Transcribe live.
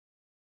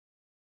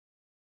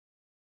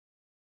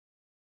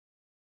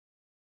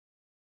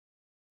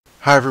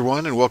Hi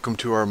everyone, and welcome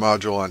to our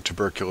module on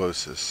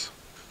tuberculosis.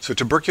 So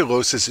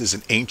tuberculosis is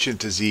an ancient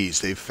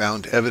disease. They've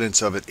found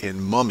evidence of it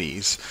in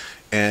mummies,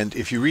 and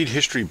if you read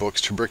history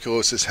books,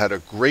 tuberculosis had a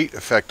great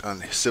effect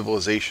on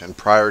civilization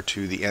prior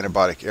to the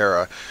antibiotic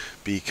era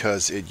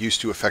because it used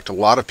to affect a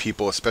lot of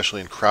people, especially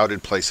in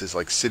crowded places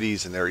like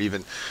cities, and there are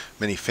even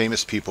many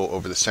famous people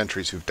over the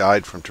centuries who've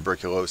died from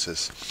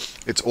tuberculosis.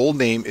 Its old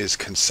name is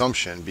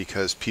consumption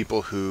because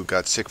people who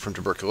got sick from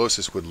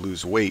tuberculosis would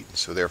lose weight,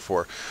 so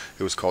therefore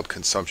it was called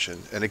consumption.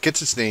 And it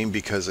gets its name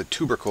because a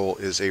tubercle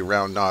is a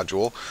round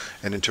nodule,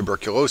 and in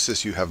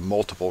tuberculosis you have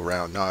multiple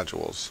round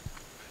nodules.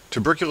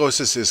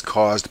 Tuberculosis is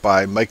caused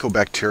by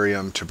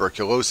Mycobacterium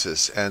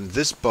tuberculosis, and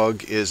this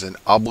bug is an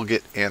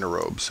obligate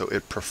anaerobe, so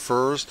it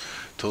prefers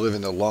to live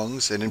in the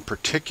lungs, and in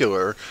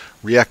particular,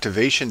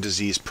 reactivation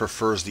disease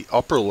prefers the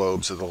upper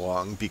lobes of the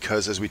lung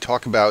because, as we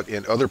talk about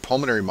in other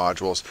pulmonary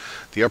modules,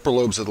 the upper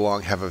lobes of the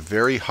lung have a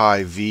very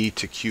high V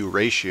to Q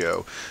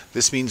ratio.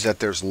 This means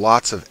that there's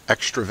lots of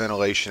extra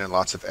ventilation and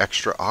lots of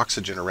extra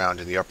oxygen around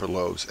in the upper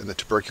lobes, and the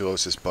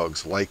tuberculosis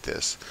bugs like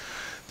this.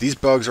 These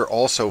bugs are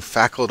also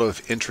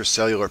facultative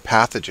intracellular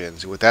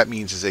pathogens. What that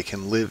means is they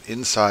can live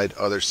inside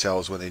other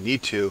cells when they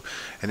need to,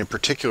 and in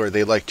particular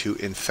they like to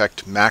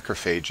infect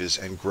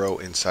macrophages and grow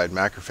inside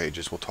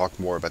macrophages. We'll talk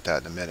more about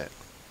that in a minute.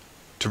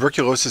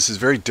 Tuberculosis is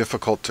very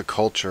difficult to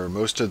culture.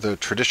 Most of the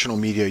traditional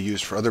media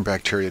used for other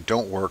bacteria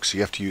don't work, so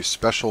you have to use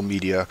special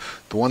media.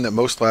 The one that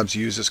most labs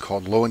use is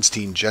called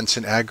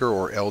Lowenstein-Jensen agar,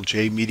 or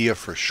LJ media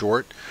for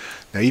short.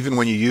 Now, even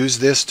when you use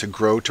this to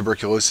grow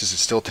tuberculosis, it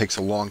still takes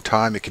a long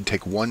time. It can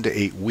take 1 to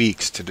 8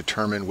 weeks to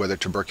determine whether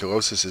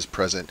tuberculosis is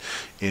present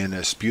in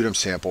a sputum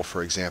sample,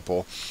 for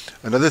example.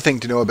 Another thing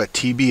to know about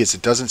TB is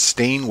it doesn't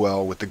stain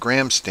well with the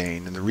gram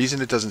stain, and the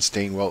reason it doesn't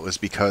stain well is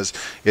because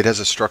it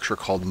has a structure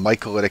called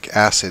mycolytic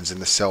acids in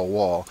the cell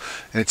wall.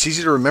 And it's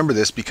easy to remember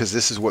this because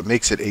this is what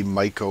makes it a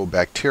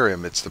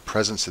mycobacterium. It's the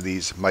presence of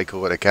these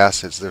mycolytic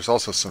acids. There's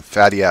also some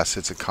fatty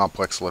acids and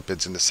complex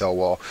lipids in the cell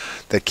wall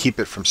that keep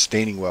it from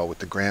staining well with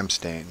the gram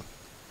stain.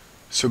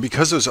 So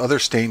because those other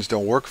stains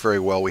don't work very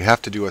well, we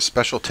have to do a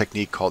special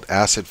technique called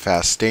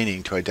acid-fast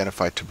staining to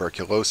identify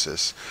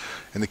tuberculosis.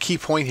 And the key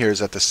point here is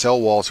that the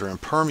cell walls are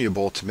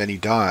impermeable to many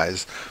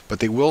dyes, but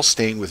they will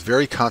stain with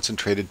very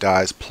concentrated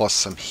dyes plus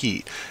some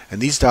heat.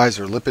 And these dyes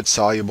are lipid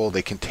soluble.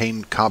 They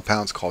contain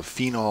compounds called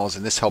phenols,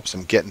 and this helps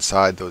them get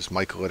inside those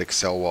mycolytic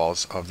cell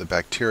walls of the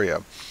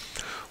bacteria.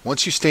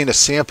 Once you stain a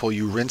sample,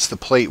 you rinse the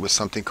plate with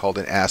something called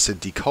an acid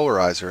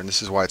decolorizer, and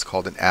this is why it's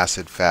called an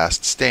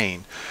acid-fast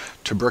stain.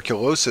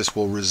 Tuberculosis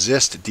will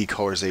resist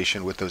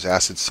decolorization with those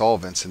acid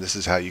solvents, and this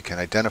is how you can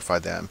identify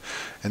them.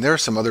 And there are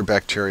some other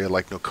bacteria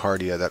like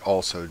Nocardia that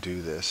also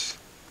do this.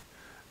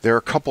 There are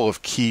a couple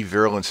of key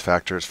virulence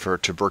factors for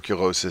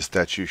tuberculosis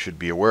that you should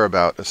be aware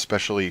about,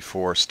 especially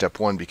for step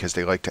 1, because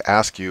they like to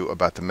ask you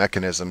about the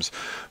mechanisms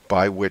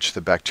by which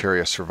the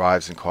bacteria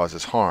survives and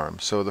causes harm.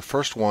 So the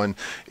first one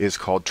is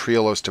called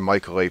trehalose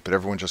demycolate, but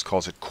everyone just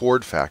calls it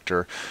cord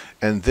factor.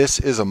 And this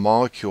is a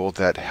molecule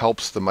that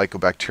helps the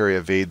mycobacteria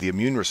evade the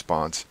immune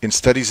response. In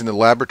studies in the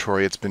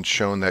laboratory, it's been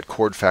shown that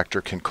cord factor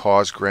can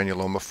cause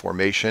granuloma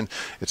formation.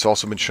 It's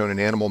also been shown in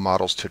animal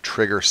models to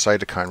trigger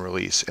cytokine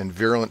release, and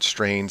virulent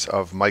strains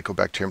of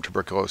Mycobacterium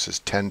tuberculosis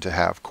tend to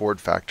have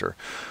cord factor.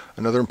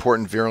 Another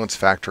important virulence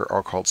factor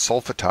are called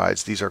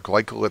sulfatides. These are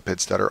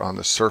glycolipids that are on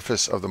the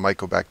surface of the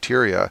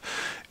mycobacteria.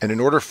 And in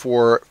order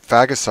for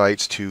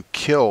phagocytes to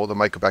kill the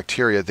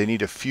mycobacteria, they need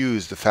to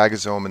fuse the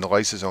phagosome and the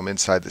lysosome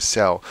inside the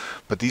cell.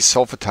 But these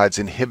sulfatides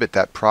inhibit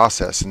that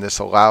process, and this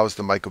allows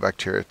the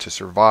mycobacteria to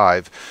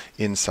survive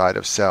inside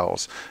of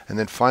cells. And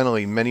then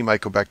finally, many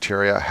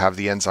mycobacteria have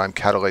the enzyme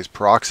catalase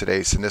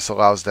peroxidase, and this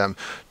allows them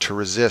to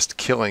resist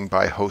killing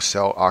by host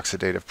cell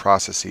oxidative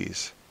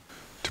processes.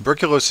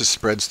 Tuberculosis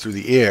spreads through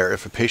the air.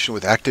 If a patient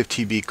with active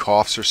TB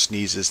coughs or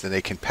sneezes, then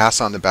they can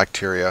pass on the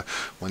bacteria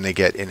when they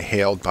get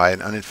inhaled by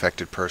an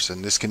uninfected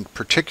person. This can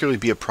particularly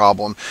be a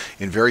problem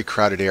in very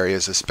crowded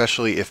areas,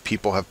 especially if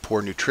people have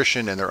poor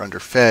nutrition and they're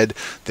underfed.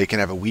 They can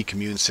have a weak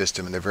immune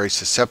system and they're very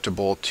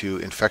susceptible to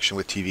infection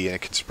with TB, and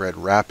it can spread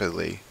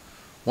rapidly.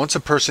 Once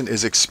a person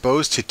is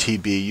exposed to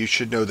TB, you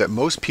should know that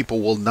most people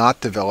will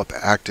not develop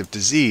active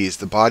disease.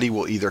 The body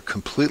will either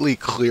completely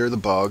clear the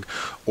bug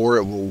or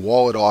it will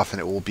wall it off and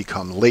it will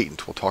become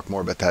latent. We'll talk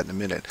more about that in a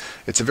minute.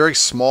 It's a very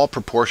small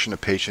proportion of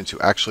patients who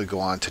actually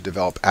go on to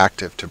develop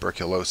active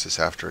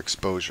tuberculosis after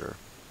exposure.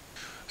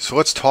 So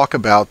let's talk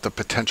about the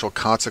potential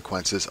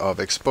consequences of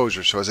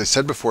exposure. So as I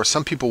said before,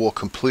 some people will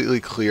completely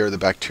clear the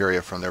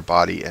bacteria from their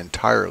body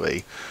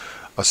entirely.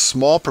 A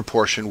small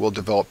proportion will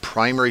develop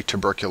primary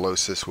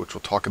tuberculosis, which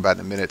we'll talk about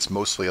in a minute. It's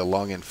mostly a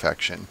lung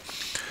infection.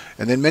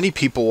 And then many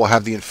people will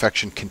have the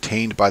infection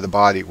contained by the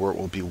body where it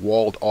will be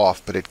walled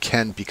off, but it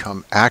can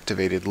become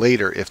activated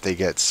later if they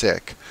get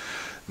sick.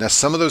 Now,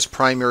 some of those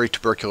primary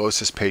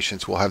tuberculosis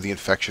patients will have the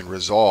infection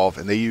resolve,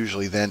 and they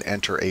usually then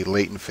enter a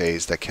latent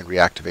phase that can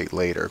reactivate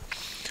later.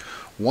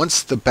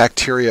 Once the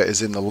bacteria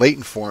is in the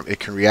latent form, it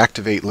can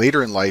reactivate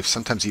later in life,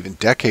 sometimes even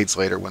decades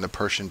later when the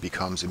person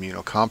becomes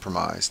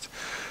immunocompromised.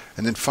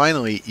 And then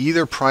finally,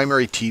 either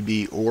primary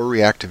TB or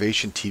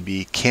reactivation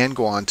TB can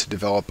go on to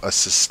develop a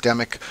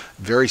systemic,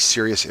 very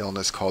serious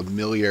illness called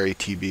miliary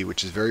TB,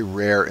 which is very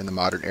rare in the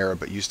modern era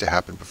but used to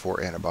happen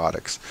before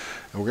antibiotics.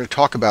 And we're going to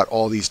talk about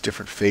all these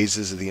different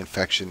phases of the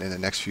infection in the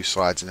next few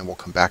slides, and then we'll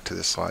come back to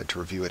this slide to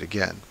review it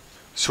again.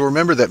 So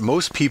remember that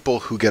most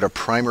people who get a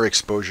primary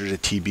exposure to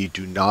TB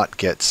do not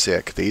get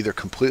sick. They either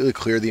completely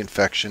clear the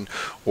infection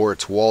or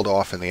it's walled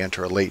off and they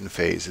enter a latent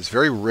phase. It's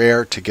very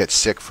rare to get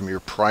sick from your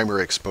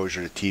primary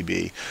exposure to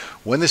TB.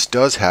 When this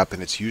does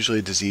happen, it's usually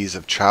a disease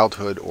of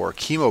childhood or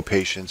chemo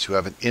patients who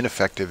have an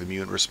ineffective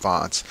immune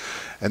response.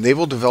 And they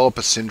will develop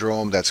a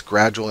syndrome that's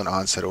gradual in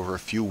onset over a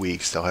few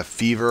weeks. They'll have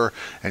fever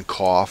and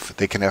cough.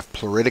 They can have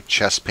pleuritic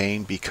chest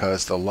pain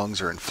because the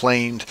lungs are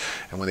inflamed,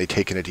 and when they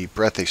take in a deep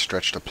breath, they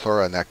stretch the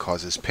pleura, and that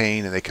causes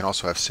pain. And they can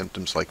also have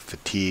symptoms like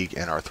fatigue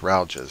and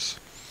arthralgias.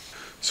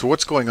 So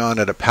what's going on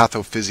at a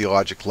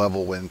pathophysiologic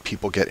level when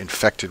people get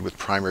infected with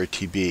primary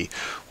TB?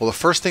 Well, the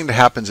first thing that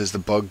happens is the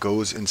bug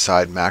goes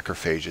inside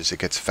macrophages. It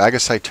gets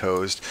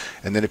phagocytosed,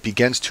 and then it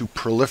begins to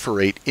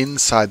proliferate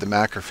inside the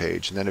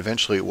macrophage. And then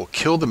eventually it will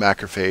kill the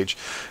macrophage,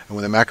 and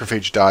when the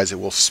macrophage dies,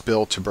 it will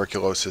spill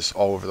tuberculosis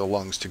all over the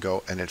lungs to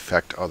go and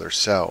infect other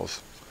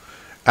cells.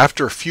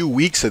 After a few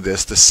weeks of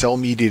this, the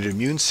cell-mediated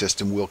immune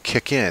system will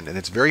kick in, and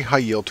it's very high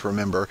yield to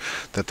remember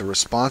that the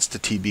response to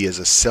TB is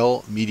a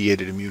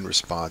cell-mediated immune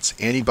response.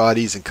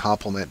 Antibodies and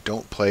complement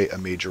don't play a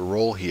major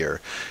role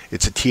here.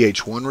 It's a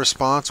Th1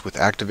 response with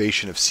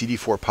activation of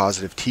CD4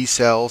 positive T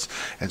cells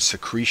and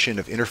secretion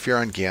of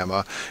interferon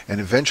gamma,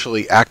 and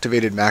eventually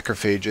activated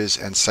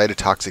macrophages and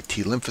cytotoxic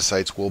T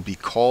lymphocytes will be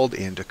called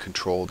in to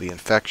control the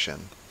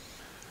infection.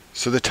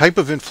 So the type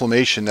of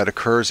inflammation that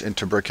occurs in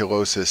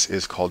tuberculosis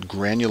is called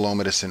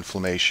granulomatous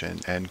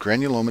inflammation, and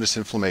granulomatous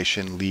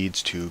inflammation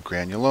leads to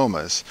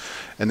granulomas.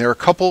 And there are a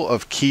couple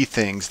of key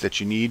things that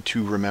you need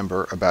to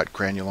remember about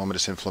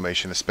granulomatous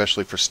inflammation,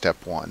 especially for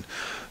step 1.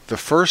 The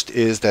first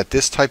is that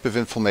this type of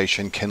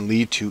inflammation can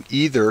lead to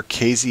either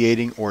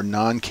caseating or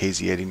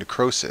non-caseating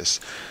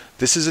necrosis.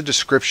 This is a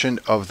description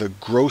of the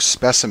gross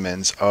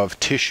specimens of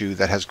tissue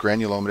that has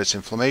granulomatous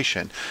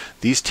inflammation.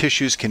 These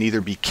tissues can either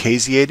be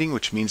caseating,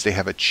 which means they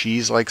have a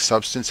cheese-like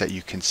substance that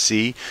you can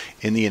see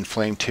in the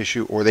inflamed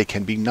tissue, or they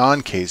can be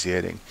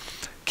non-caseating.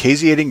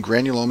 Caseating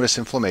granulomatous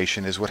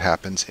inflammation is what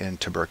happens in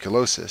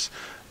tuberculosis.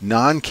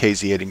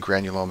 Non-caseating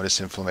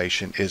granulomatous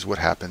inflammation is what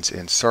happens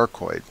in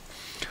sarcoid.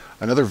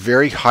 Another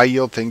very high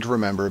yield thing to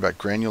remember about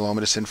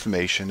granulomatous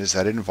inflammation is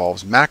that it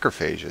involves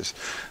macrophages.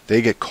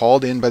 They get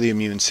called in by the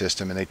immune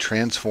system and they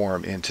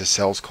transform into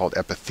cells called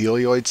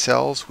epithelioid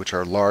cells, which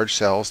are large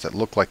cells that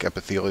look like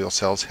epithelial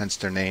cells, hence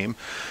their name.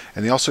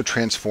 And they also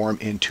transform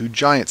into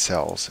giant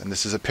cells. And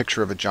this is a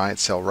picture of a giant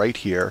cell right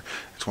here.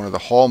 It's one of the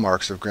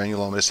hallmarks of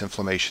granulomatous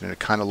inflammation, and it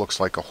kind of looks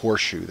like a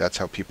horseshoe. That's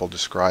how people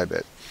describe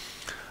it.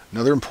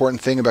 Another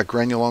important thing about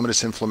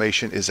granulomatous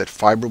inflammation is that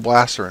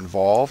fibroblasts are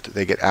involved.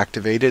 They get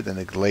activated and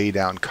they lay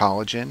down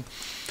collagen.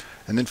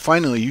 And then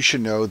finally, you should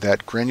know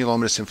that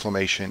granulomatous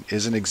inflammation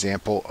is an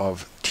example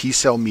of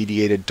T-cell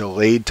mediated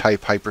delayed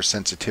type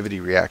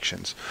hypersensitivity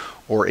reactions,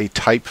 or a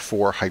type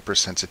 4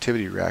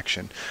 hypersensitivity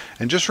reaction.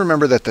 And just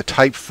remember that the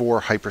type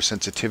 4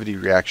 hypersensitivity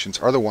reactions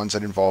are the ones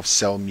that involve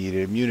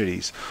cell-mediated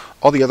immunities.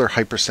 All the other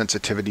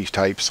hypersensitivity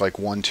types like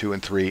 1, 2,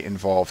 and 3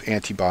 involve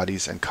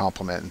antibodies and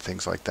complement and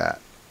things like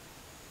that.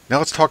 Now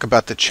let's talk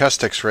about the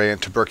chest x-ray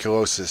and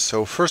tuberculosis.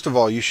 So first of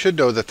all, you should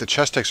know that the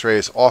chest x-ray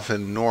is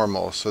often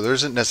normal, so there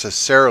isn't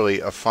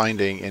necessarily a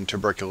finding in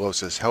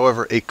tuberculosis.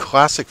 However, a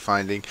classic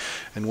finding,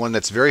 and one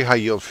that's very high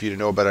yield for you to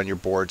know about on your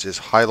boards, is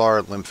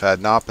hilar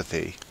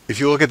lymphadenopathy. If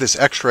you look at this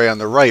x-ray on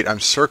the right, I'm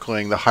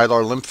circling the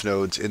hilar lymph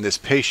nodes in this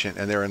patient,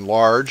 and they're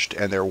enlarged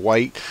and they're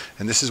white,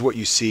 and this is what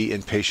you see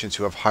in patients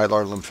who have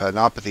hilar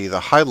lymphadenopathy.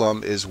 The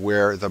hilum is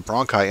where the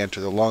bronchi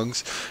enter the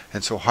lungs,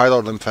 and so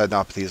hilar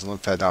lymphadenopathy is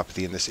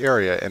lymphadenopathy in this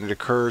area, and it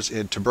occurs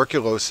in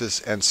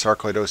tuberculosis and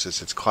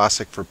sarcoidosis. It's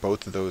classic for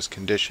both of those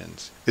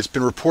conditions. It's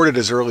been reported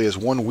as early as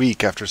 1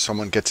 week after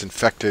someone gets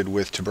infected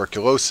with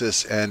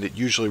tuberculosis, and it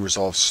usually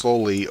resolves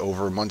slowly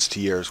over months to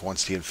years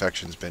once the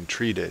infection's been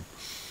treated.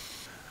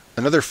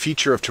 Another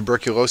feature of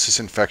tuberculosis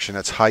infection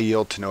that's high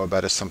yield to know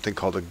about is something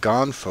called a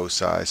Gone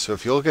foci. So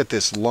if you look at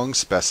this lung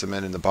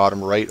specimen in the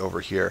bottom right over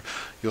here,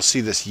 you'll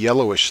see this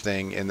yellowish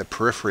thing in the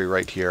periphery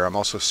right here. I'm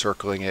also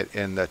circling it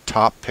in the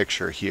top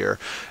picture here.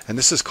 And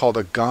this is called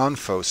a Gone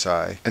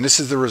foci. And this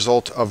is the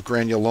result of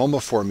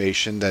granuloma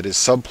formation that is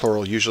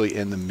subpleural, usually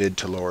in the mid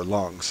to lower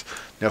lungs.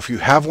 Now, if you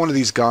have one of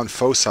these Gone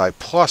foci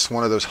plus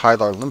one of those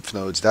hilar lymph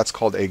nodes, that's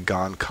called a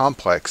Gone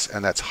complex,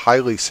 and that's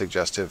highly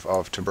suggestive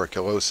of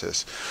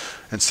tuberculosis.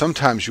 And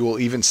sometimes you will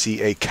even see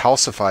a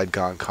calcified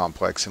Gone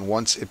complex, and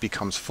once it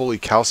becomes fully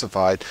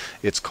calcified,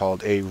 it's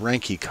called a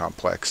Ranke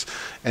complex.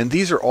 And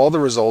these are all the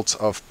results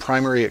of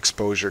primary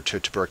exposure to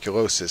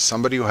tuberculosis.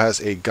 Somebody who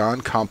has a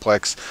Gone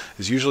complex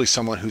is usually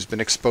someone who's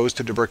been exposed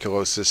to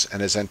tuberculosis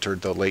and has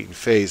entered the latent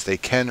phase. They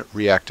can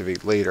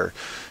reactivate later.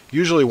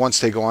 Usually once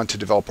they go on to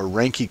develop a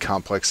Ranke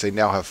complex, they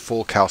now have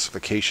full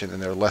calcification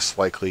and they're less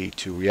likely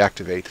to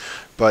reactivate.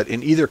 But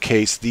in either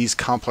case, these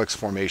complex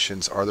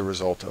formations are the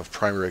result of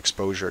primary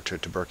exposure to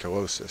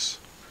tuberculosis.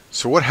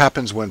 So what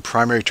happens when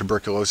primary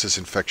tuberculosis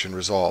infection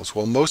resolves?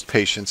 Well, most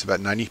patients, about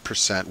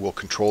 90%, will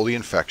control the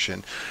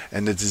infection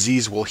and the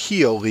disease will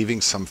heal, leaving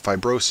some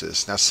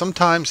fibrosis. Now,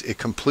 sometimes it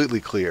completely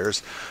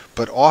clears,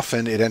 but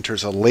often it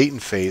enters a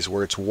latent phase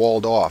where it's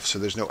walled off. So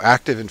there's no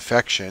active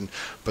infection,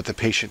 but the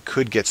patient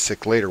could get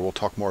sick later. We'll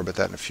talk more about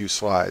that in a few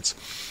slides.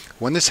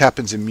 When this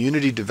happens,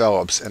 immunity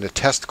develops, and a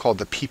test called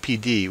the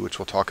PPD, which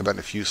we'll talk about in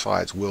a few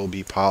slides, will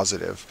be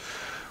positive.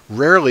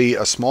 Rarely,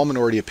 a small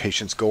minority of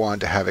patients go on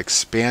to have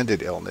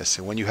expanded illness.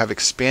 And when you have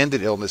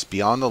expanded illness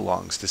beyond the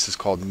lungs, this is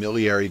called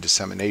miliary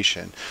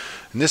dissemination.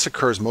 And this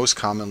occurs most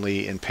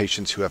commonly in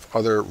patients who have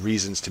other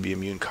reasons to be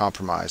immune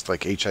compromised,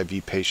 like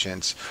HIV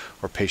patients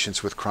or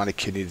patients with chronic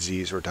kidney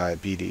disease or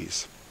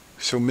diabetes.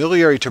 So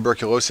miliary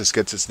tuberculosis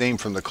gets its name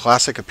from the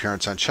classic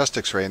appearance on chest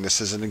x-ray, and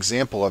this is an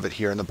example of it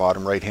here in the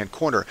bottom right-hand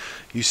corner.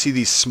 You see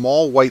these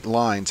small white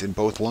lines in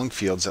both lung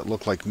fields that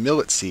look like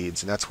millet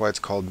seeds, and that's why it's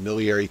called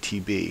miliary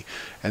TB.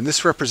 And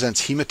this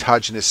represents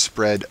hematogenous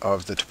spread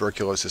of the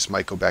tuberculosis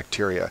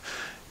mycobacteria.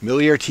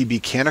 Miliary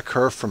TB can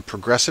occur from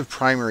progressive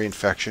primary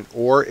infection,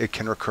 or it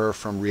can occur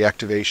from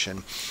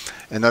reactivation.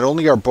 And not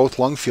only are both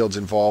lung fields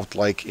involved,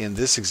 like in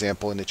this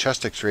example in the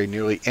chest x-ray,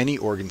 nearly any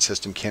organ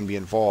system can be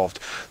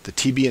involved. The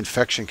TB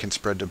infection can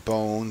spread to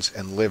bones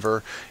and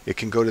liver. It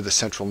can go to the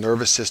central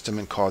nervous system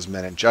and cause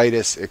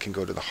meningitis. It can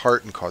go to the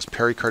heart and cause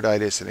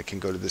pericarditis, and it can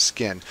go to the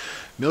skin.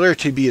 Miliary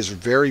TB is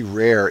very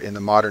rare in the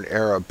modern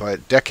era,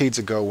 but decades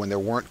ago when there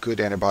weren't good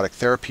antibiotic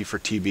therapy for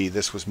TB,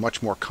 this was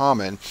much more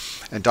common,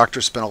 and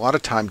doctors spent a lot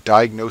of time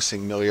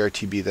diagnosing miliary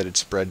TB that had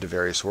spread to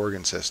various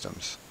organ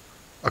systems.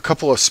 A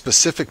couple of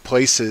specific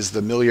places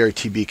the miliary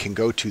TB can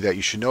go to that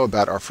you should know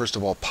about are, first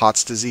of all,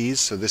 Pott's disease.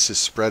 So this is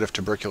spread of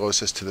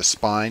tuberculosis to the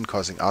spine,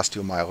 causing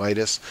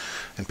osteomyelitis.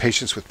 And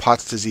patients with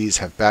Pott's disease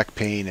have back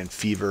pain and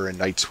fever and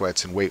night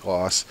sweats and weight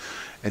loss.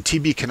 And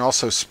TB can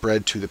also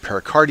spread to the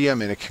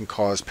pericardium, and it can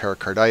cause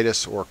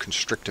pericarditis or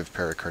constrictive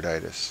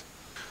pericarditis.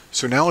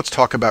 So now let's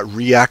talk about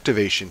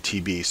reactivation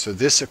TB. So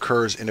this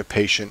occurs in a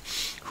patient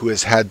who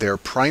has had their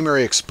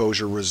primary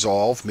exposure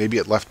resolve. Maybe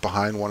it left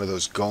behind one of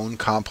those gone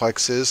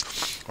complexes,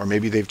 or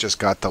maybe they've just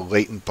got the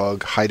latent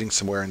bug hiding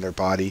somewhere in their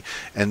body,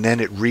 and then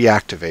it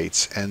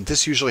reactivates. And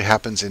this usually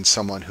happens in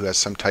someone who has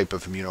some type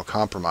of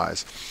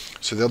immunocompromise.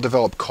 So they'll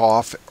develop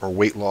cough or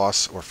weight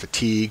loss or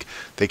fatigue.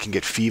 They can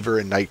get fever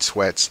and night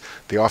sweats.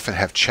 They often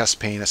have chest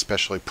pain,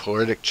 especially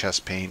pleuritic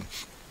chest pain.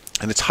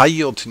 And it's high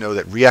yield to know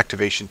that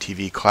reactivation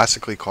TB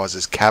classically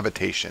causes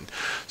cavitation.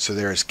 So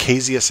there is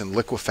caseous and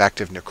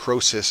liquefactive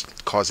necrosis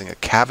causing a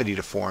cavity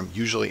to form,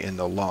 usually in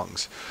the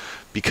lungs.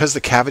 Because the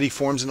cavity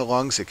forms in the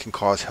lungs, it can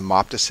cause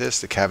hemoptysis.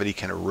 The cavity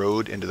can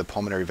erode into the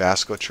pulmonary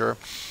vasculature.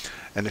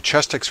 And the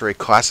chest x-ray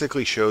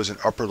classically shows an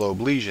upper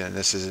lobe lesion. And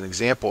this is an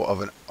example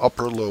of an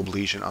upper lobe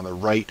lesion on the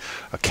right,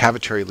 a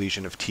cavitary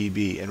lesion of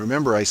TB. And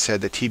remember, I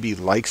said that TB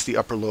likes the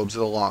upper lobes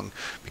of the lung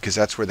because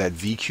that's where that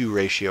VQ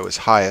ratio is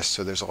highest,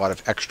 so there's a lot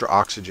of extra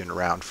oxygen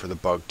around for the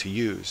bug to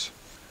use.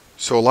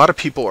 So a lot of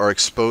people are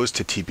exposed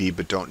to TB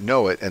but don't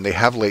know it, and they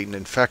have latent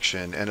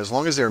infection, and as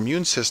long as their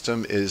immune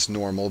system is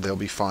normal, they'll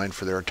be fine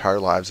for their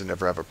entire lives and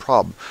never have a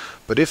problem.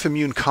 But if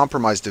immune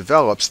compromise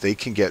develops, they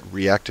can get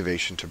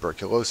reactivation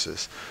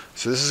tuberculosis.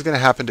 So this is going to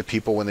happen to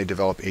people when they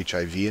develop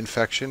HIV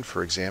infection,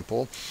 for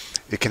example.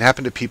 It can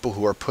happen to people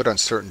who are put on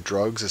certain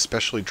drugs,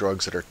 especially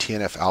drugs that are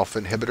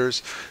TNF-alpha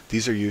inhibitors.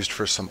 These are used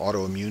for some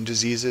autoimmune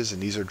diseases,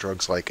 and these are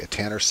drugs like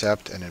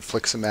etanercept and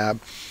infliximab.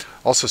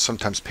 Also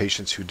sometimes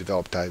patients who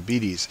develop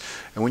diabetes.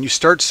 And when you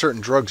start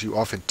certain drugs, you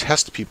often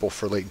test people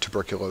for latent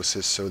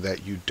tuberculosis so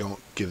that you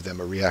don't give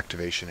them a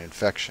reactivation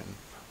infection.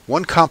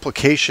 One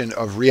complication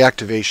of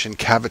reactivation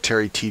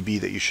cavitary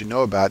TB that you should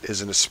know about is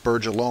an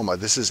aspergilloma.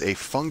 This is a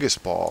fungus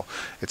ball.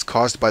 It's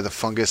caused by the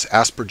fungus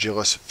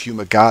Aspergillus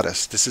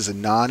fumigatus. This is a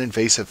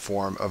non-invasive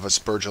form of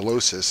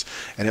aspergillosis,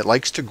 and it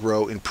likes to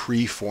grow in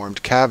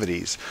pre-formed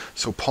cavities.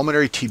 So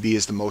pulmonary TB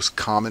is the most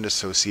common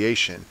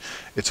association.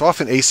 It's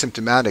often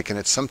asymptomatic, and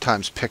it's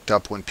sometimes picked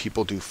up when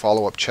people do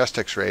follow-up chest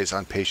x-rays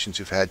on patients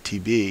who've had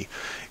TB.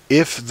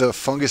 If the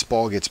fungus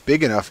ball gets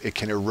big enough, it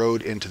can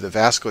erode into the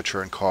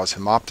vasculature and cause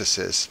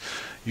hemoptysis.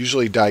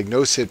 Usually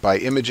diagnose it by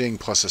imaging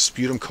plus a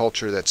sputum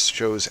culture that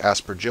shows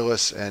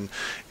aspergillus, and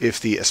if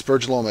the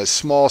aspergilloma is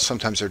small,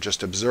 sometimes they're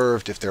just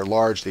observed. If they're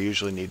large, they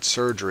usually need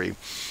surgery.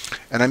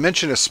 And I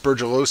mentioned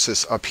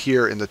aspergillosis up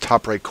here in the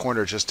top right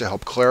corner just to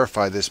help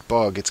clarify this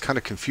bug. It's kind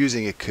of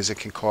confusing because it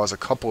can cause a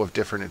couple of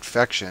different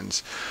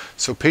infections.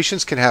 So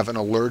patients can have an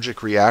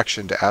allergic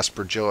reaction to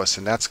aspergillus,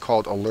 and that's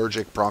called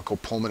allergic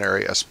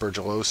bronchopulmonary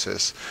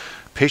aspergillosis.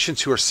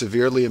 Patients who are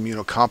severely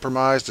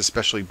immunocompromised,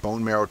 especially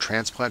bone marrow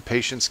transplant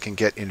patients, can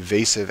get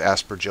invasive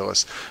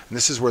aspergillus, and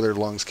this is where their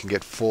lungs can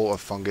get full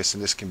of fungus,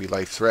 and this can be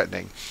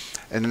life-threatening.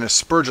 And an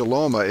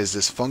aspergilloma is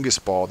this fungus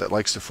ball that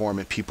likes to form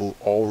in people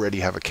who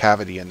already have a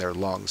cavity in their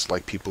lungs,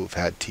 like people who've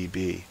had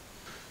TB.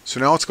 So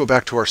now let's go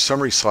back to our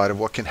summary slide of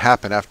what can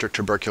happen after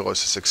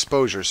tuberculosis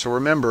exposure. So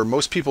remember,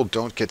 most people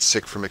don't get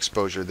sick from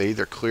exposure. They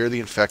either clear the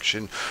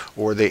infection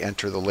or they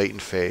enter the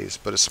latent phase.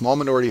 But a small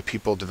minority of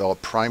people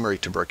develop primary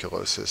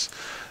tuberculosis.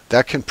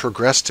 That can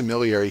progress to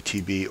miliary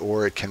TB,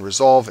 or it can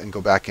resolve and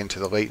go back into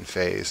the latent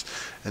phase.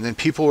 And then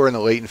people who are in the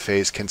latent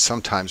phase can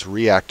sometimes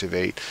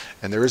reactivate,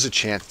 and there is a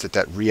chance that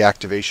that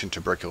reactivation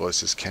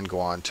tuberculosis can go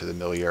on to the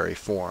miliary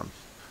form.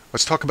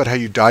 Let's talk about how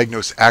you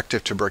diagnose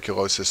active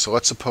tuberculosis. So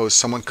let's suppose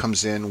someone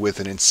comes in with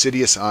an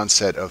insidious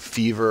onset of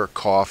fever,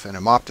 cough, and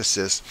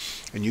hemoptysis,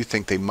 and you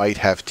think they might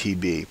have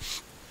TB.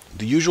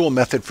 The usual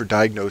method for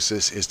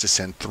diagnosis is to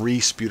send 3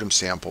 sputum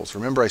samples.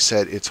 Remember I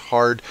said it's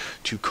hard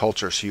to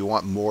culture, so you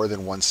want more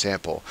than 1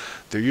 sample.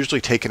 They're usually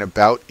taken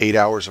about 8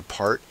 hours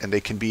apart, and they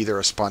can be either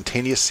a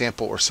spontaneous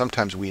sample or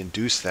sometimes we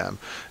induce them.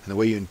 And the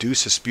way you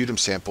induce a sputum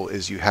sample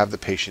is you have the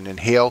patient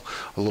inhale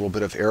a little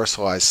bit of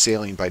aerosolized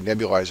saline by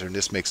nebulizer, and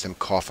this makes them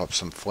cough up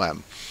some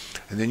phlegm.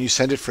 And then you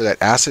send it for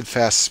that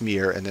acid-fast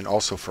smear and then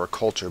also for a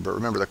culture. But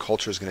remember, the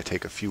culture is going to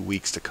take a few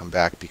weeks to come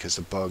back because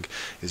the bug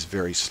is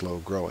very slow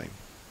growing.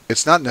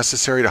 It's not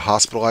necessary to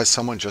hospitalize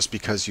someone just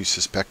because you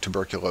suspect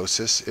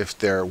tuberculosis. If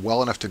they're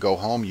well enough to go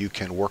home, you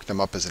can work them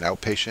up as an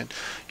outpatient.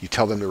 You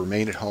tell them to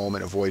remain at home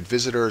and avoid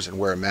visitors and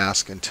wear a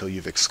mask until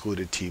you've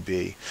excluded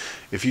TB.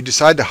 If you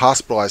decide to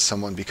hospitalize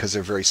someone because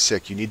they're very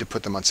sick, you need to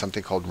put them on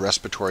something called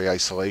respiratory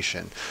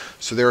isolation.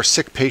 So there are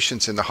sick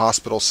patients in the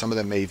hospital. Some of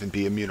them may even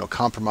be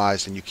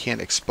immunocompromised, and you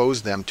can't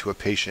expose them to a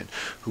patient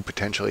who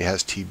potentially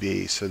has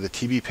TB. So the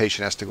TB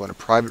patient has to go in a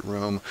private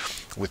room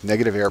with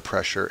negative air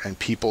pressure, and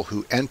people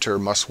who enter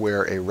must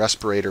wear a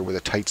respirator with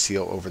a tight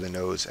seal over the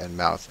nose and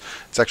mouth.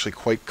 It's actually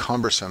quite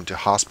cumbersome to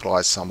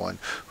hospitalize someone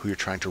who you're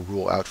trying to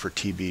rule out for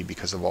TB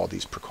because of all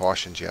these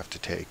precautions you have to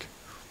take.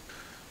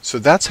 So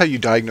that's how you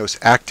diagnose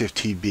active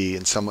TB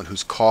in someone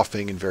who's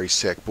coughing and very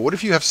sick. But what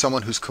if you have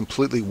someone who's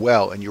completely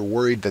well and you're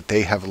worried that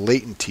they have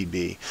latent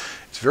TB?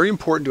 It's very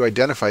important to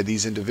identify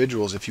these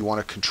individuals if you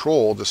want to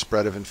control the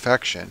spread of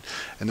infection.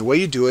 And the way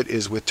you do it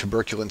is with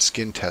tuberculin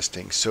skin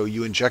testing. So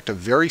you inject a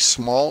very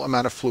small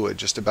amount of fluid,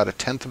 just about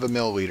 1/10 of a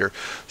milliliter,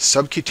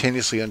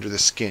 subcutaneously under the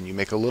skin. You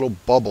make a little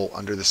bubble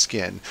under the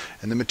skin.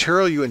 And the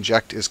material you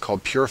inject is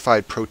called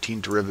purified protein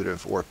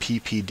derivative, or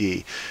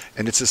PPD.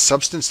 And it's a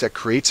substance that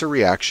creates a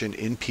reaction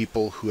in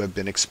people who have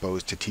been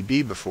exposed to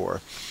TB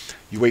before.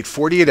 You wait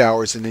 48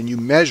 hours and then you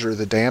measure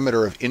the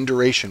diameter of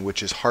induration,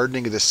 which is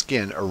hardening of the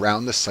skin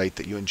around the site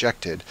that you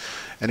injected.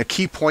 And a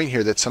key point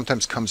here that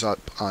sometimes comes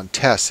up on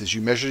tests is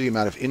you measure the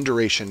amount of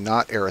induration,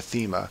 not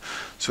erythema.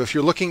 So if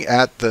you're looking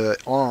at the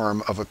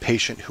arm of a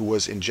patient who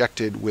was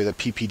injected with a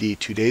PPD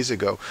 2 days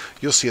ago,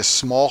 you'll see a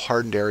small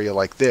hardened area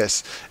like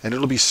this, and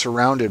it'll be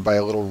surrounded by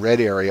a little red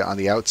area on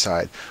the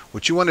outside.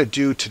 What you want to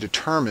do to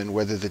determine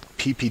whether the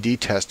PPD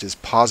test is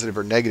positive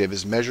or negative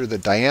is measure the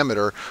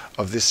diameter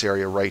of this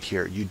area right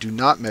here. You do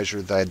not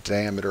measure the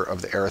diameter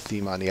of the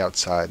erythema on the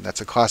outside. And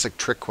that's a classic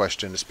trick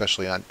question,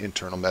 especially on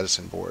internal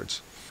medicine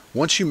boards.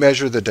 Once you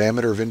measure the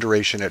diameter of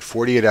induration at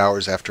 48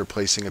 hours after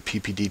placing a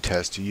PPD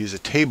test, you use a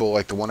table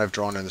like the one I've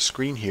drawn on the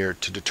screen here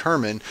to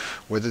determine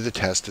whether the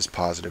test is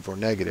positive or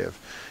negative.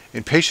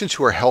 In patients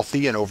who are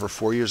healthy and over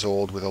 4 years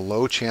old with a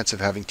low chance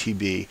of having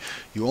TB,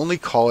 you only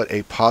call it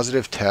a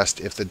positive test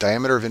if the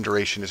diameter of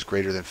induration is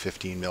greater than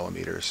 15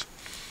 millimeters.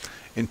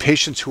 In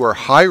patients who are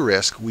high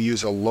risk, we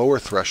use a lower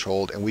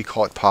threshold and we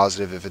call it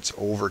positive if it's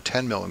over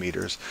 10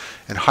 millimeters.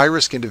 And high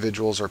risk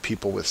individuals are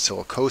people with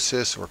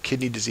silicosis or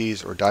kidney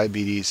disease or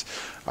diabetes,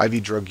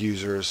 IV drug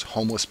users,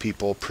 homeless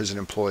people, prison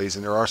employees,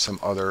 and there are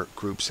some other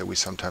groups that we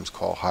sometimes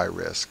call high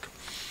risk.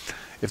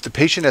 If the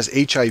patient has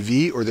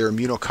HIV or they're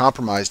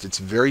immunocompromised, it's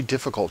very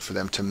difficult for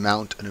them to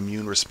mount an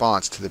immune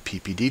response to the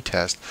PPD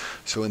test.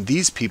 So in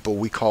these people,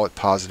 we call it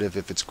positive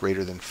if it's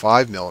greater than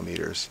 5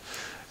 millimeters.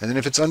 And then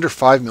if it's under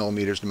 5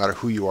 millimeters, no matter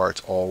who you are,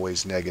 it's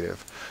always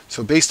negative.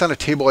 So based on a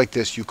table like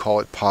this, you call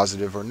it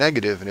positive or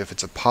negative. And if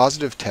it's a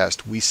positive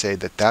test, we say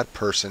that that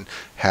person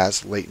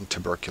has latent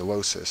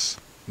tuberculosis.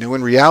 Now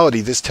in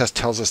reality, this test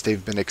tells us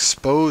they've been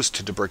exposed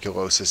to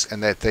tuberculosis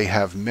and that they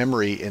have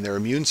memory in their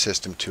immune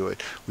system to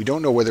it. We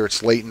don't know whether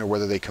it's latent or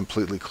whether they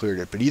completely cleared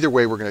it. But either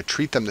way, we're going to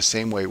treat them the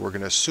same way. We're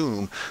going to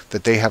assume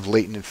that they have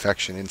latent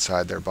infection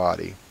inside their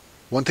body.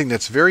 One thing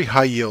that's very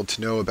high yield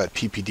to know about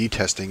PPD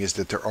testing is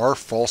that there are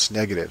false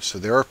negatives. So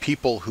there are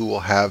people who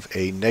will have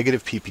a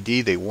negative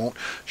PPD. They won't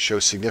show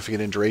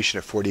significant induration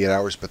at 48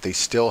 hours, but they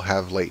still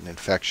have latent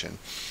infection.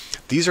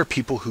 These are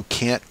people who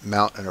can't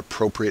mount an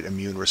appropriate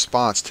immune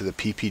response to the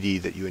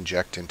PPD that you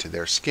inject into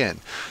their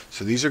skin.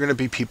 So these are going to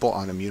be people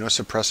on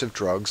immunosuppressive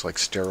drugs like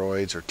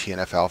steroids or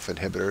TNF-alpha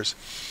inhibitors.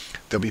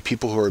 There'll be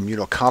people who are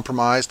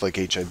immunocompromised like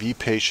HIV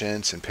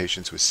patients and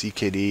patients with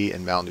CKD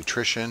and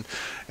malnutrition.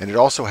 And it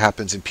also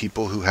happens in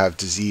people who have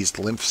diseased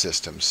lymph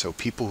systems. So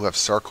people who have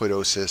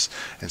sarcoidosis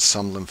and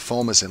some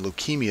lymphomas and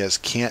leukemias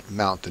can't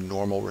mount the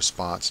normal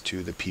response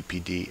to the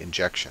PPD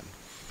injection.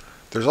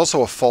 There's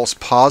also a false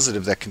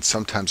positive that can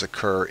sometimes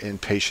occur in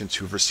patients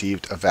who've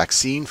received a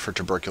vaccine for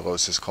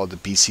tuberculosis called the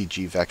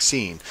BCG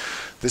vaccine.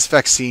 This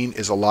vaccine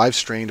is a live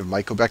strain of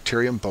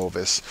Mycobacterium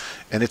bovis,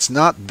 and it's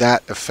not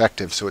that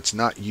effective, so it's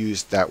not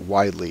used that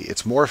widely.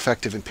 It's more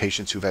effective in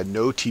patients who've had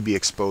no TB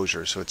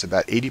exposure, so it's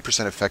about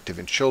 80% effective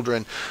in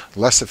children,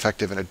 less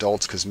effective in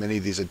adults because many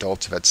of these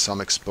adults have had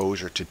some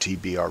exposure to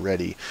TB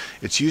already.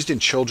 It's used in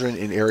children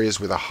in areas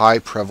with a high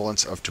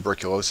prevalence of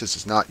tuberculosis.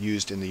 It's not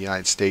used in the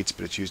United States,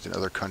 but it's used in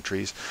other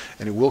countries,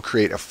 and it will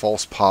create a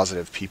false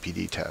positive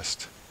PPD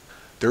test.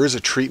 There is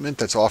a treatment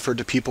that's offered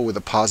to people with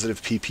a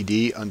positive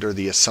PPD under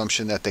the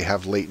assumption that they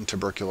have latent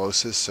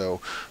tuberculosis. So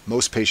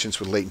most patients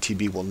with latent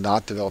TB will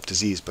not develop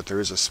disease, but there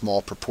is a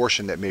small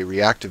proportion that may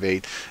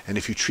reactivate, and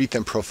if you treat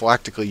them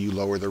prophylactically, you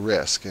lower the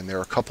risk. And there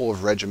are a couple of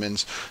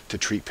regimens to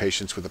treat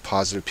patients with a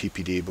positive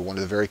PPD, but one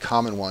of the very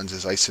common ones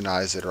is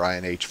isoniazid or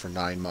INH for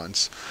 9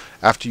 months.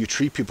 After you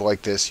treat people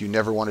like this, you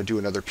never want to do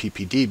another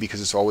PPD because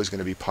it's always going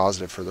to be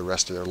positive for the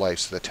rest of their life,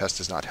 so the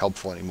test is not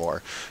helpful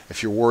anymore.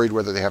 If you're worried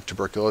whether they have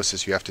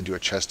tuberculosis, you have to do a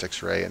chest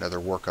x-ray and other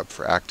workup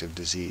for active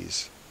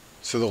disease.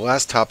 So the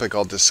last topic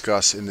I'll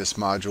discuss in this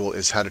module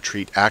is how to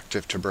treat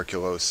active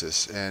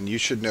tuberculosis. And you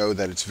should know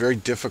that it's very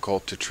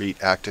difficult to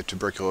treat active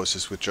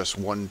tuberculosis with just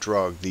one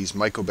drug. These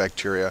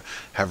mycobacteria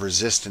have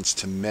resistance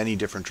to many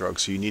different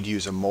drugs, so you need to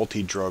use a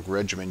multi-drug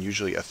regimen,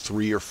 usually a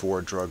 3 or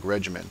 4 drug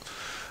regimen.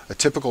 A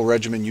typical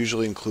regimen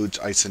usually includes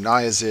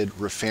isoniazid,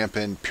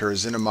 rifampin,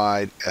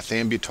 pyrazinamide,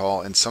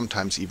 ethambutol, and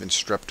sometimes even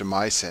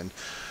streptomycin.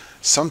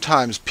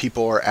 Sometimes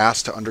people are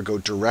asked to undergo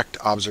direct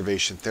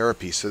observation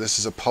therapy, so this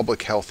is a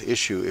public health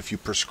issue. If you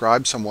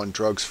prescribe someone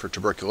drugs for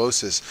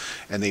tuberculosis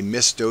and they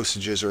miss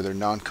dosages or they're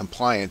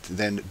non-compliant,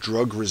 then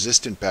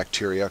drug-resistant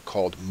bacteria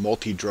called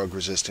multi-drug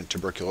resistant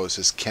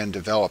tuberculosis can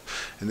develop,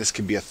 and this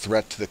can be a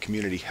threat to the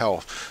community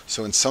health.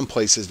 So in some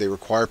places they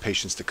require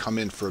patients to come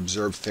in for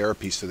observed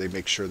therapy so they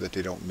make sure that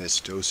they don't miss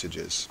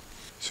dosages.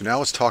 So now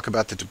let's talk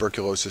about the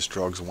tuberculosis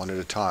drugs one at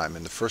a time.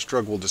 And the first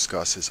drug we'll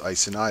discuss is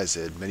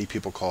isoniazid. Many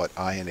people call it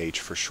INH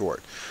for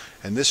short.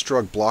 And this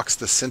drug blocks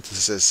the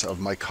synthesis of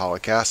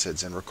mycolic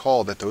acids. And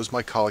recall that those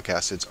mycolic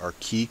acids are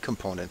key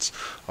components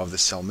of the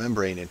cell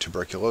membrane in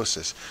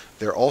tuberculosis.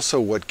 They're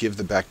also what give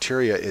the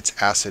bacteria its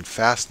acid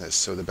fastness.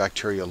 So the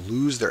bacteria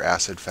lose their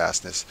acid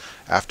fastness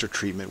after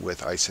treatment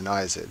with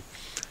isoniazid.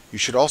 You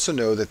should also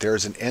know that there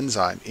is an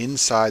enzyme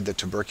inside the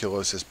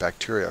tuberculosis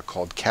bacteria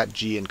called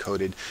CatG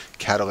encoded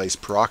catalase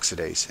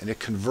peroxidase, and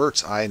it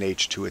converts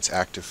INH to its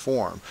active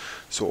form.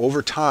 So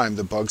over time,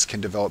 the bugs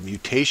can develop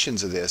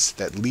mutations of this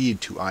that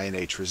lead to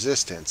INH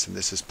resistance, and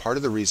this is part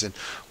of the reason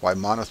why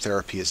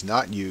monotherapy is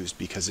not used,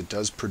 because it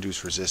does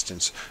produce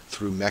resistance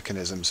through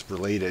mechanisms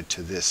related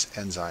to this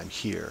enzyme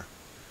here.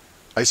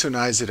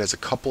 Isoniazid has a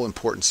couple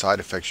important side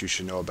effects you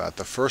should know about.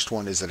 The first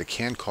one is that it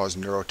can cause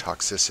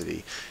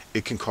neurotoxicity.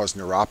 It can cause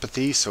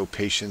neuropathy, so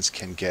patients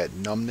can get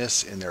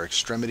numbness in their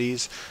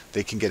extremities.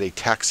 They can get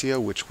ataxia,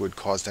 which would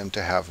cause them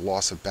to have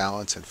loss of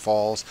balance and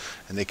falls,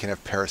 and they can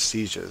have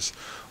paresthesias.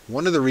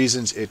 One of the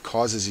reasons it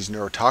causes these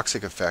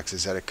neurotoxic effects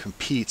is that it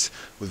competes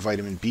with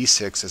vitamin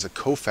B6 as a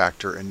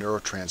cofactor in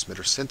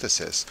neurotransmitter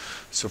synthesis.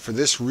 So for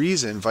this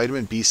reason,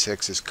 vitamin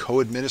B6 is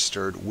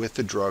co-administered with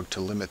the drug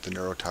to limit the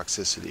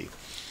neurotoxicity.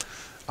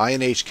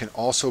 INH can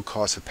also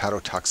cause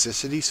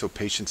hepatotoxicity, so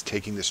patients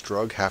taking this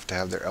drug have to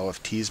have their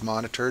LFTs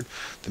monitored.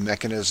 The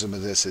mechanism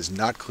of this is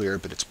not clear,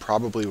 but it's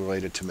probably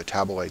related to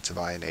metabolites of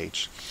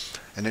INH.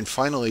 And then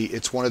finally,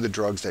 it's one of the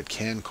drugs that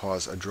can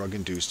cause a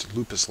drug-induced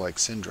lupus-like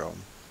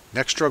syndrome.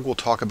 Next drug we'll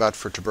talk about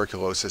for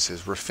tuberculosis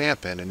is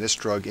rifampin, and this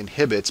drug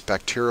inhibits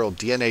bacterial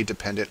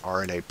DNA-dependent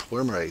RNA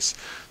polymerase.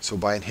 So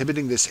by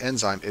inhibiting this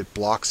enzyme, it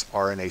blocks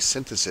RNA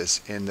synthesis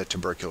in the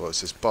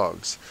tuberculosis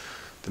bugs.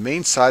 The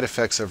main side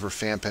effects of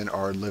rifampin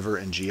are liver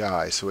and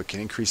GI, so it can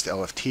increase the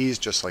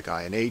LFTs just like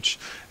INH,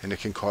 and it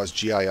can cause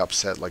GI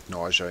upset like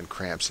nausea and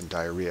cramps and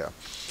diarrhea.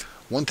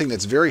 One thing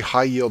that's very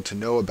high yield to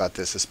know about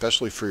this,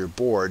 especially for your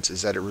boards,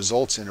 is that it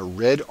results in a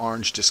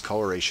red-orange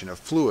discoloration of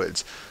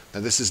fluids. Now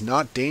this is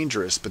not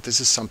dangerous, but this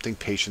is something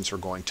patients are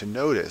going to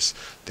notice.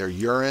 Their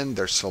urine,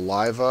 their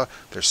saliva,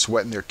 their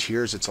sweat and their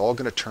tears, it's all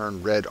going to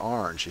turn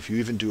red-orange. If you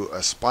even do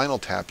a spinal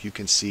tap, you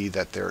can see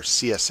that their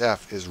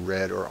CSF is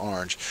red or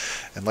orange.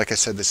 And like I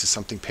said, this is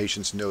something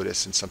patients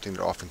notice and something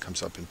that often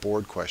comes up in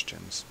board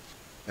questions.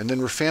 And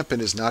then rifampin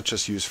is not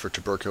just used for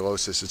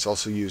tuberculosis, it's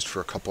also used for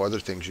a couple other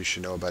things you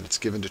should know about. It's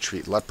given to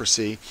treat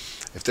leprosy.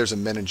 If there's a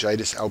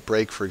meningitis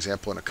outbreak, for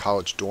example, in a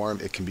college dorm,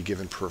 it can be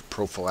given for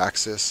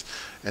prophylaxis.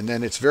 And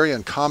then it's very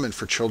uncommon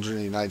for children in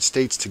the United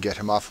States to get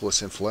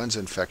Haemophilus influenza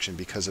infection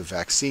because of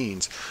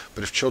vaccines.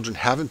 But if children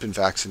haven't been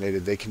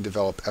vaccinated, they can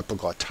develop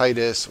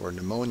epiglottitis or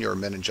pneumonia or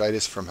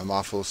meningitis from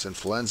Haemophilus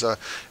influenza,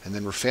 and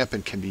then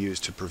rifampin can be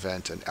used to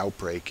prevent an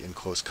outbreak in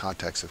close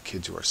contacts of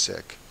kids who are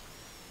sick.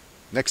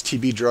 Next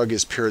TB drug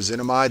is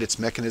pyrazinamide. Its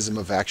mechanism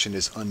of action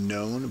is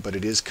unknown, but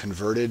it is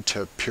converted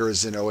to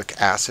pyrazinoic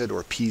acid,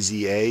 or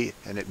PZA,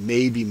 and it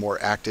may be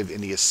more active in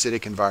the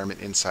acidic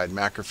environment inside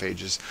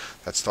macrophages.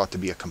 That's thought to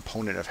be a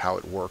component of how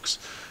it works.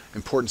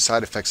 Important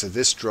side effects of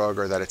this drug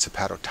are that it's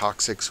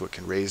hepatotoxic, so it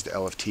can raise the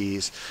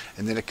LFTs,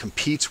 and then it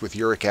competes with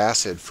uric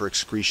acid for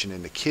excretion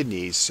in the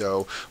kidneys.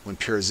 So when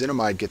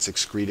pyrazinamide gets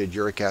excreted,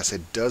 uric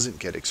acid doesn't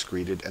get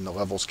excreted and the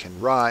levels can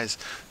rise.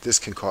 This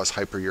can cause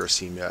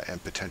hyperuricemia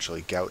and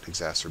potentially gout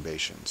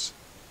exacerbations.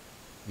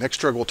 Next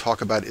drug we'll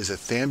talk about is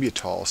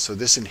ethambutol. So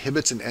this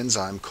inhibits an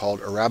enzyme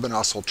called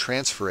arabinosyl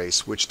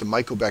transferase, which the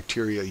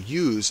mycobacteria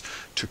use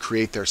to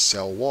create their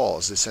cell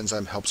walls. This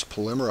enzyme helps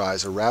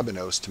polymerize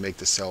arabinose to make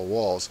the cell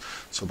walls.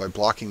 So by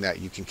blocking that,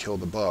 you can kill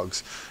the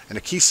bugs. And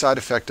a key side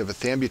effect of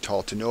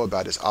ethambutol to know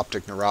about is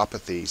optic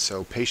neuropathy.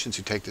 So patients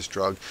who take this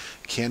drug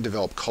can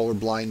develop color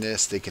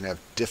blindness. They can have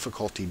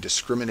difficulty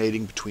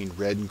discriminating between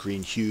red and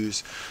green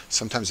hues.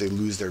 Sometimes they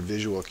lose their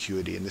visual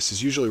acuity, and this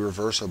is usually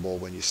reversible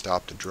when you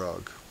stop the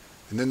drug.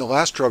 And then the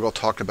last drug I'll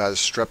talk about is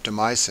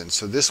streptomycin.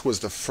 So this was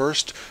the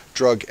first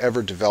drug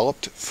ever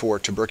developed for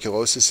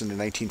tuberculosis in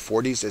the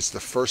 1940s. It's the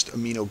first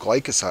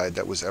aminoglycoside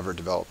that was ever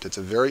developed. It's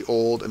a very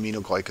old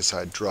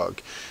aminoglycoside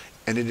drug.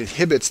 And it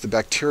inhibits the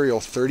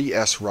bacterial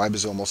 30S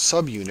ribosomal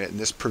subunit, and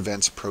this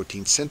prevents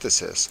protein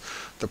synthesis.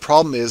 The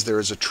problem is there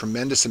is a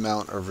tremendous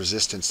amount of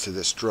resistance to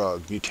this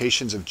drug.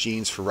 Mutations of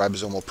genes for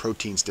ribosomal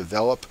proteins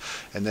develop,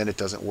 and then it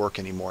doesn't work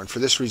anymore. And for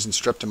this reason,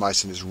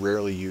 streptomycin is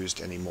rarely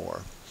used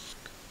anymore.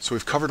 So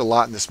we've covered a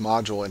lot in this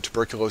module, and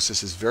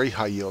tuberculosis is very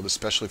high yield,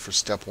 especially for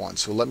step 1.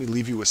 So let me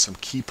leave you with some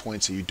key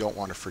points that you don't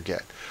want to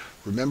forget.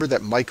 Remember that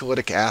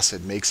mycolytic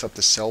acid makes up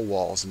the cell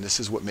walls, and this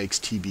is what makes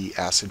TB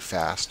acid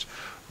fast.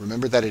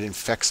 Remember that it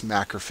infects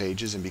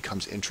macrophages and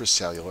becomes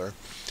intracellular.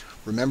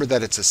 Remember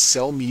that it's a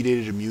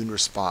cell-mediated immune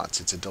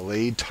response. It's a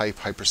delayed type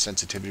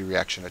hypersensitivity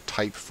reaction, a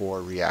type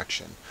 4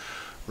 reaction.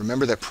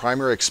 Remember that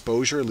primary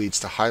exposure leads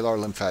to hilar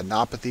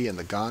lymphadenopathy and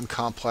the Ghan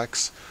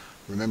complex.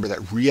 Remember that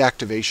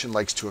reactivation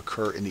likes to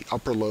occur in the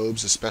upper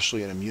lobes,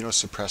 especially in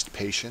immunosuppressed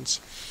patients.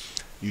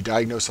 You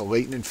diagnose a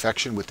latent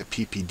infection with the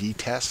PPD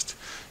test.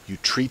 You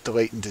treat the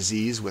latent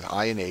disease with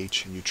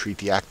INH, and you treat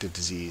the active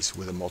disease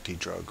with a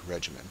multi-drug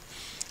regimen.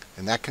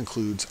 And that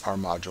concludes our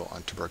module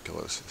on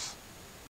tuberculosis.